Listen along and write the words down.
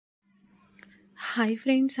Hi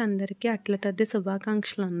friends, అందరికీ అట్ల తద్ది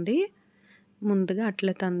శుభాకాంక్షలండి. ముందుగా అట్ల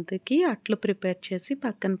తద్దికి అట్లు ప్రిపేర్ చేసి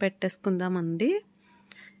పక్కన పెట్టేసుకుందామండి.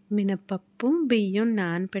 మినపప్పు, బియ్యం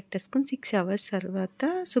నానపెట్టేసుకొని 6 అవర్స్ తర్వాత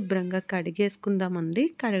శుభ్రంగా కడిగేసుకుందామండి.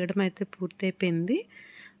 కడగడం అయితే పూర్తయిపోయింది.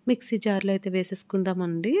 మిక్సీ జార్లో అయితే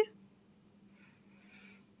వేసేసుకుందామండి.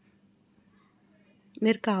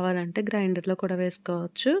 మీరు కావాలంటే గ్రైండర్లో కూడా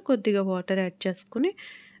వేసుకోవచ్చు. కొద్దిగా వాటర్ యాడ్ చేసుకుని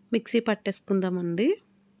మిక్సీ పట్టేసుకుందామండి.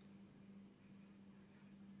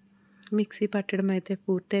 మిక్సీ పట్టడం అయితే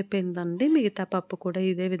పూర్తయిపోయిందండి. మిగతా పప్పు కూడా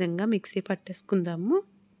ఇదే విధంగా మిక్సీ పట్టేసుకుందాము.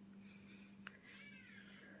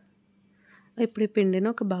 ఇప్పుడు ఈ పిండిని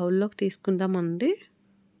ఒక బౌల్లోకి తీసుకుందామండి.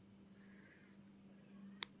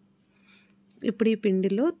 ఇప్పుడు ఈ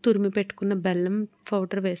పిండిలో తురిమి పెట్టుకున్న బెల్లం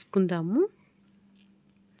పౌడర్ వేసుకుందాము.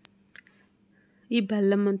 ఈ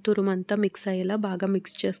బెల్లం తురుమంతా మిక్స్ అయ్యేలా బాగా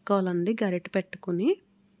మిక్స్ చేసుకోవాలండి గరిటె పెట్టుకుని.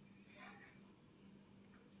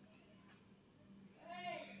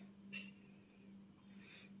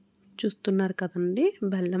 చూస్తున్నారు కదండి,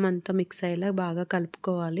 బెల్లం అంతా మిక్స్ అయ్యేలా బాగా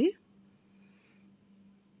కలుపుకోవాలి.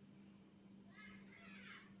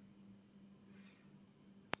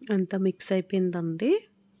 అంతా మిక్స్ అయిపోయిందండి.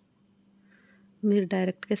 మీరు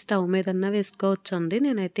డైరెక్ట్గా స్టవ్ మీదన్నా వేసుకోవచ్చండి.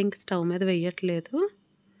 నేనైతే ఇంక స్టవ్ మీద వేయట్లేదు.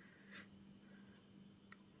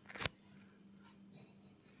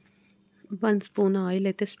 వన్ స్పూన్ ఆయిల్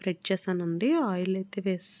అయితే స్ప్రెడ్ చేశానండి. ఆయిల్ అయితే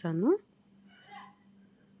వేసాను.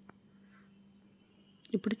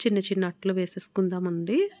 ఇప్పుడు చిన్న చిన్న అట్లు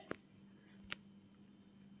వేసేసుకుందామండి.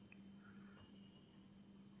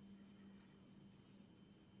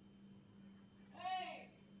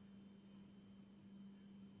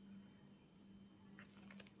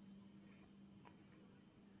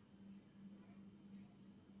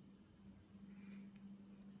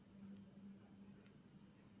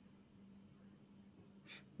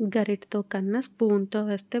 గరిటతో కన్నా స్పూన్తో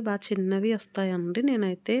వేస్తే బాగా చిన్నవి వస్తాయండి.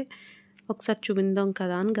 నేనైతే ఒకసారి చూపిందాం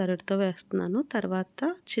కదా అని గరిటతో వేస్తున్నాను. తర్వాత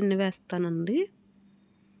చిన్నవి వేస్తానండి.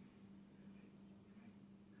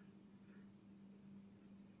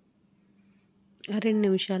 ఆ 2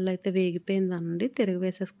 నిమిషాల్లో అయితే వేగిపోయిందండి. తిరిగి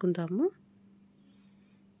వేసేసుకుందాము.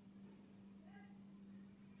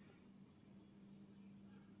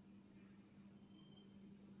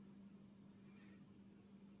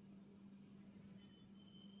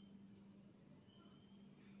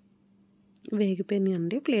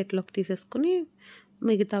 వేగిపోయినాయండి. ప్లేట్లోకి తీసేసుకుని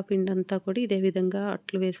మిగతా పిండి అంతా కూడా ఇదే విధంగా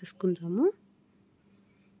అట్లు వేసేసుకుందాము.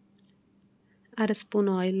 1/2 స్పూన్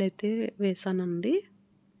ఆయిల్ అయితే వేసానండి.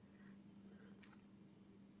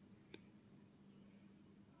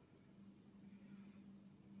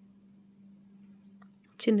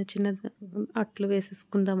 చిన్న చిన్న అట్లు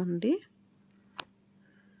వేసేసుకుందామండి.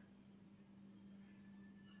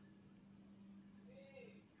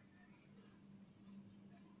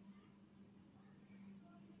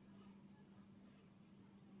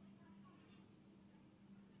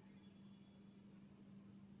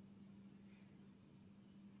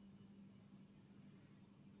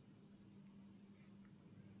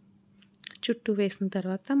 చుట్టూ వేసిన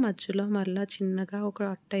తర్వాత మధ్యలో మరలా చిన్నగా ఒక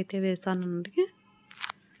అట్టు అయితే వేసానండి.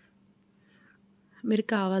 మీరు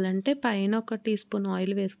కావాలంటే పైన ఒక టీ స్పూన్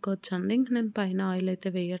ఆయిల్ వేసుకోవచ్చండి. ఇంక నేను పైన ఆయిల్ అయితే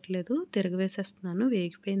వేయట్లేదు. తిరగ వేసేస్తున్నాను.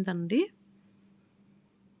 వేగిపోయిందండి.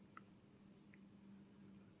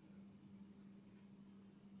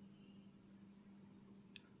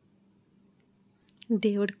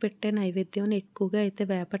 దేవుడికి పెట్టే నైవేద్యం ఎక్కువగా అయితే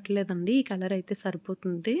వేపట్లేదండి. ఈ కలర్ అయితే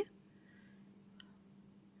సరిపోతుంది.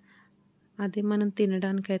 అది మనం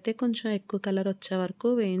తినడానికైతే కొంచెం ఎక్కువ కలర్ వచ్చే వరకు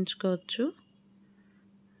వేయించుకోవచ్చు.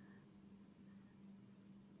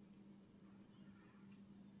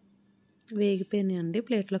 వేగిపోయినాయండి.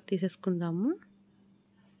 ప్లేట్లోకి తీసేసుకుందాము.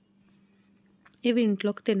 ఇవి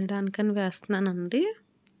ఇంట్లోకి తినడానికని వేస్తున్నానండి.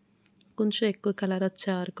 కొంచెం ఎక్కువ కలర్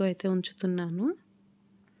వచ్చే వరకు అయితే ఉంచుతున్నాను.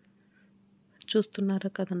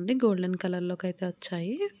 చూస్తున్నారు కదండి, గోల్డెన్ కలర్లోకి అయితే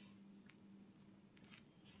వచ్చాయి.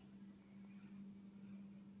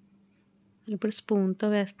 ఇప్పుడు స్పూన్తో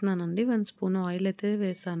వేస్తున్నానండి. 1 స్పూన్ ఆయిల్ అయితే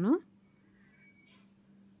వేసాను.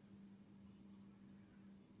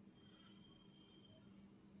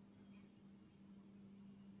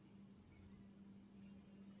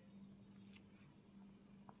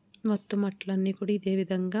 మొత్తం అట్లన్నీ కూడా ఇదే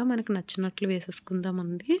విధంగా మనకు నచ్చినట్లు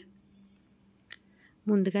వేసేసుకుందామండి.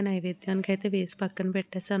 ముందుగా నైవేద్యానికి అయితే వేసి పక్కన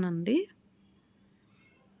పెట్టేశానండి.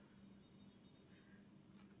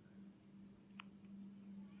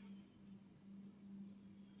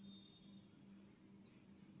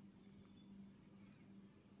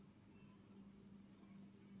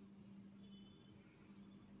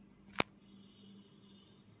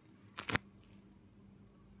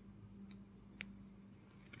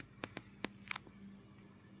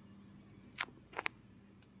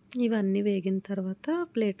 ఇవన్నీ వేగిన తర్వాత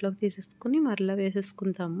ప్లేట్లోకి తీసేసుకుని మరలా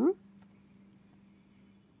వేసేసుకుందాము.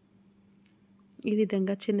 ఈ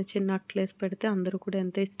విధంగా చిన్న చిన్న అట్లేసి పెడితే అందరూ కూడా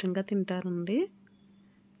ఎంతో ఇష్టంగా తింటారండి.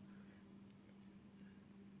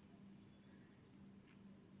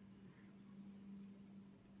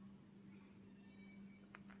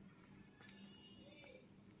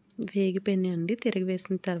 వేగిపోయినాయండి. తిరిగి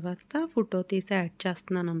వేసిన తర్వాత ఫోటో తీసి యాడ్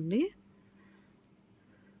చేస్తున్నానండి.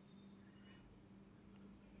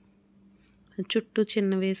 చుట్టూ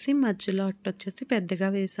చిన్న వేసి మధ్యలో అట్టొచ్చేసి పెద్దగా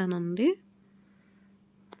వేసానండి.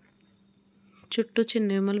 చుట్టూ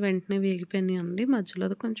చిన్నవి మళ్ళీ వెంటనే వేగిపోయినాయండి.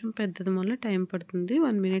 మధ్యలోది కొంచెం పెద్దది వల్ల టైం పడుతుంది.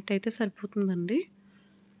 1 మినిట్ అయితే సరిపోతుందండి.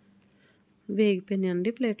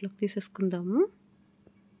 వేగిపోయినాయండి. ప్లేట్లోకి తీసేసుకుందాము.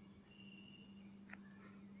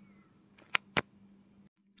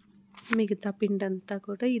 మిగతా పిండంతా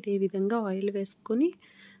కూడా ఇదే విధంగా ఆయిల్ వేసుకొని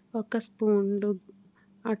ఒక స్పూన్లు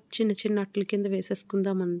చిన్న చిన్న అట్ల కింద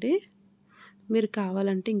వేసేసుకుందామండి. మీరు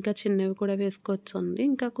కావాలంటే ఇంకా చిన్నవి కూడా వేసుకోవచ్చు అండి.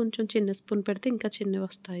 ఇంకా కొంచెం చిన్న స్పూన్ పెడితే ఇంకా చిన్నవి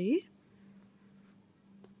వస్తాయి.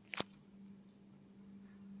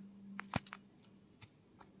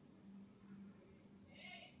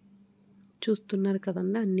 చూస్తున్నారు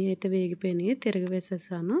కదండి, అన్నీ అయితే వేగిపోయినాయి. తిరగ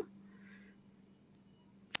వేసేసాను.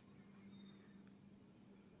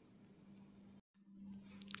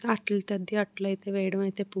 అట్ల తద్ది అట్లయితే వేయడం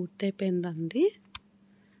అయితే పూర్తయిపోయిందండి.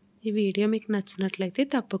 ఈ వీడియో మీకు నచ్చినట్లయితే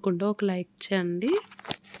తప్పకుండా ఒక లైక్ చేయండి.